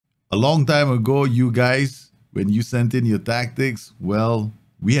A long time ago, you guys, when you sent in your tactics, well,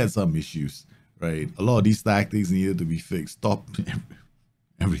 we had some issues, right? A lot of these tactics needed to be fixed. Stop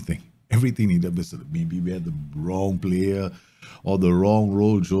everything. Everything needed to be. Maybe we had the wrong player or the wrong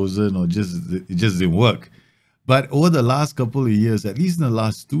role chosen, or just it just didn't work. But over the last couple of years, at least in the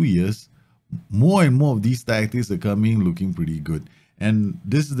last 2 years, more and more of these tactics are coming looking pretty good. And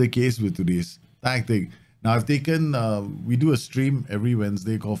this is the case with today's tactic. Now, I've taken, we do a stream every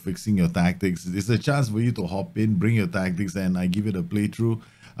Wednesday called Fixing Your Tactics. It's a chance for you to hop in, bring your tactics, and I give it a playthrough.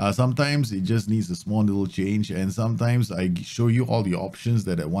 Sometimes it just needs a small little change, and sometimes I show you all the options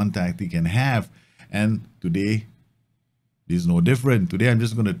that one tactic can have. And today is no different. Today, I'm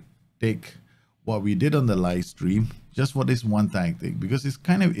just going to take what we did on the live stream just for this one tactic because it's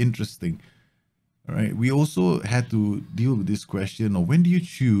kind of interesting. All right, we also had to deal with this question of when do you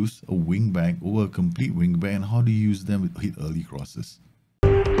choose a wingback over a complete wingback, and how do you use them to hit early crosses?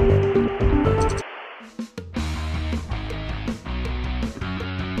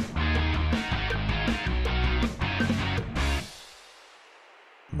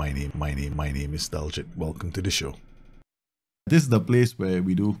 My name is Daljit. Welcome to the show. This is the place where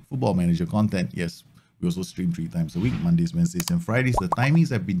we do Football Manager content. Yes, we also stream 3 times a week, Mondays, Wednesdays, and Fridays. The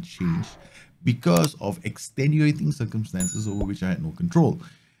timings have been changed because of extenuating circumstances over which I had no control.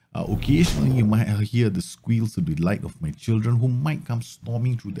 Occasionally, you might hear the squeals of delight of my children who might come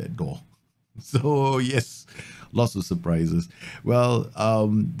storming through that door. So yes, lots of surprises. Well,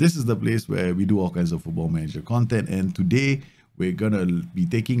 this is the place where we do all kinds of Football Manager content, and today we're gonna be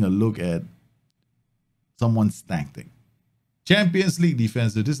taking a look at someone's tactic. Champions League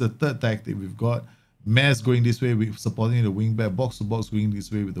defensive. This is the third tactic we've got. Mez going this way with supporting the wingback, box to box going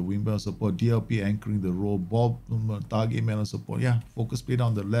this way with the wingback support, DLP anchoring the role, ball target man on support. Yeah, focus play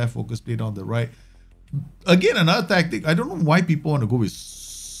down the left, focus play down the right. Again, another tactic. I don't know why people want to go with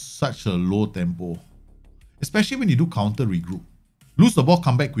such a low tempo, especially when you do counter regroup. Lose the ball,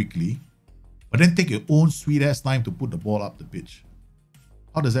 come back quickly, but then take your own sweet ass time to put the ball up the pitch.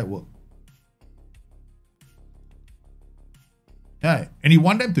 How does that work? Yeah, and you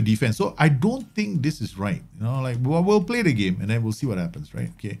want them to defend. So I don't think this is right. You know, like we'll play the game and then we'll see what happens, right?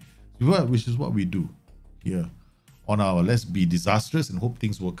 Okay, which is what we do here on our Let's Be Disastrous and hope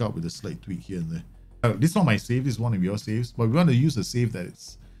things work out with a slight tweak here and there. This is not my save. This is one of your saves, but we want to use a save that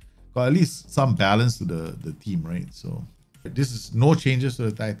it's got at least some balance to the team, right? So this is no changes to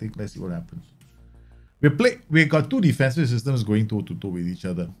the tactic. Let's see what happens. We got 2 defensive systems going toe to toe with each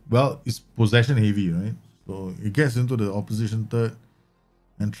other. Well, it's possession heavy, right? So it gets into the opposition third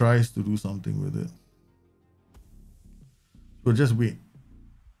and tries to do something with it. So just wait.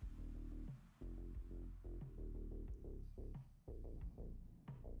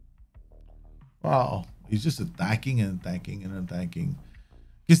 Wow, he's just attacking and attacking and attacking.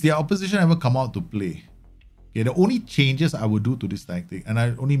 Because the opposition never come out to play. Okay, the only changes I would do to this tactic, and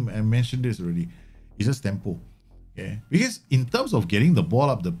I mentioned this already, is just tempo. Okay, because in terms of getting the ball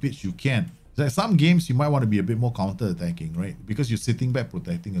up the pitch, you can. Like some games you might want to be a bit more counter-attacking, right? Because you're sitting back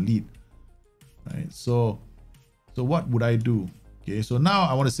protecting a lead, right? So what would I do? Okay, so now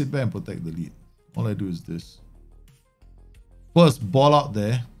I want to sit back and protect the lead. All I do is this. First, ball out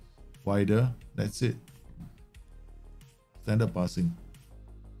there, wider. That's it. Standard passing.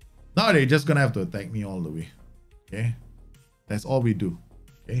 Now they're just gonna have to attack me all the way. Okay, that's all we do.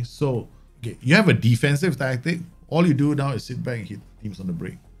 Okay, so okay, you have a defensive tactic. All you do now is sit back and hit teams on the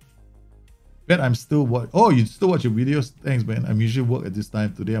break. Bet I'm still you still watch your videos? Thanks, man. I'm usually work at this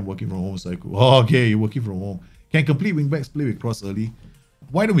time. Today I'm working from home, so I could. Oh, okay, you're working from home. Can complete wingbacks play with cross early?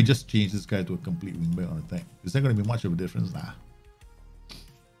 Why don't we just change this guy to a complete wingback on attack? Is there going to be much of a difference? Nah.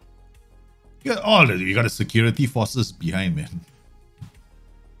 You got the security forces behind, man.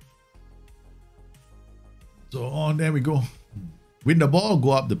 So there we go. Win the ball, go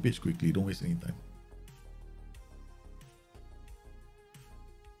up the pitch quickly. Don't waste any time.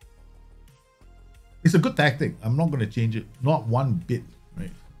 It's a good tactic. I'm not going to change it. Not one bit,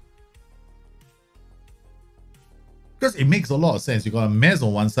 right? Because it makes a lot of sense. You got a Mez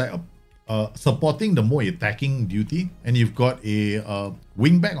on one side, supporting the more attacking duty, and you've got a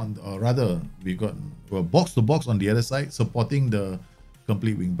wingback on, we've got a box to box on the other side, supporting the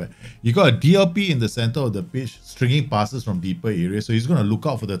complete wingback. You got a DLP in the center of the pitch, stringing passes from deeper areas. So he's going to look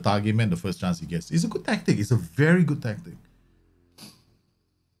out for the target man the first chance he gets. It's a good tactic. It's a very good tactic.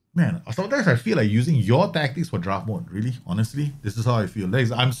 Man, sometimes I feel like using your tactics for draft mode. Really, honestly, this is how I feel. Like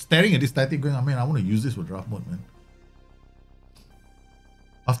I'm staring at this tactic going, I mean, I want to use this for draft mode, man.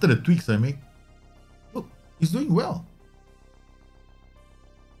 After the tweaks I make, look, he's doing well.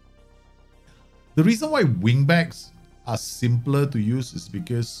 The reason why wingbacks are simpler to use is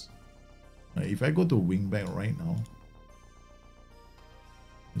because Right, if I go to wingback right now,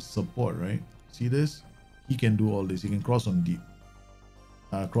 support, right? See this? He can do all this. He can cross on deep,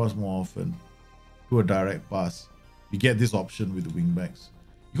 cross more often, do a direct pass. You get this option with the wingbacks.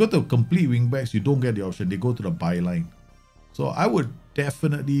 You go to complete wingbacks, you don't get the option. They go to the byline. So I would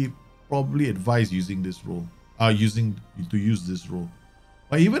definitely probably advise using this role. Use this role.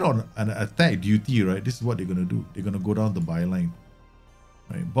 But even on an attack duty, right? This is what they're gonna do. They're gonna go down the byline.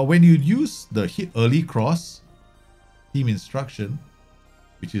 Right. But when you use the hit early cross team instruction,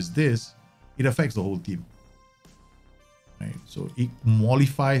 which is this, it affects the whole team. Right. So it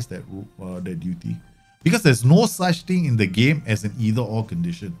mollifies that duty. Because there's no such thing in the game as an either or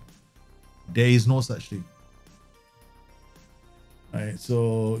condition. There is no such thing. Right,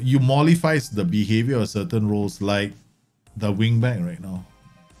 so you mollifies the behavior of certain roles like the wingback right now.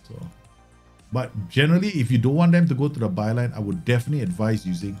 So, but generally, if you don't want them to go to the byline, I would definitely advise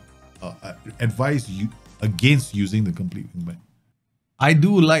against using the complete wingback. I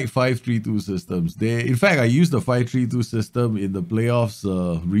do like 5-3-2 systems. In fact, I used the 5-3-2 system in the playoffs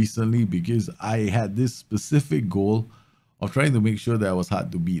recently because I had this specific goal of trying to make sure that I was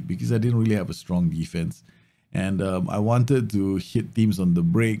hard to beat because I didn't really have a strong defense. And I wanted to hit teams on the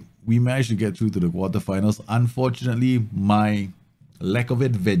break. We managed to get through to the quarterfinals. Unfortunately, my lack of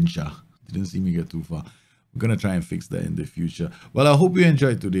adventure didn't see me get too far. We're going to try and fix that in the future. Well, I hope you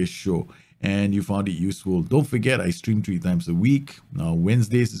enjoyed today's show and you found it useful. Don't forget, I stream 3 times a week. Now,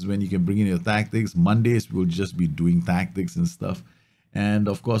 Wednesdays is when you can bring in your tactics. Mondays, we'll just be doing tactics and stuff. And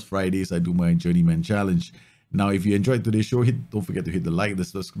of course, Fridays, I do my Journeyman Challenge. Now, if you enjoyed today's show, don't forget to hit the like, the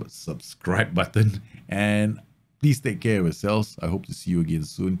subscribe button. And please take care of yourselves. I hope to see you again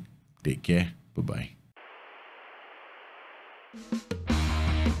soon. Take care. Bye-bye.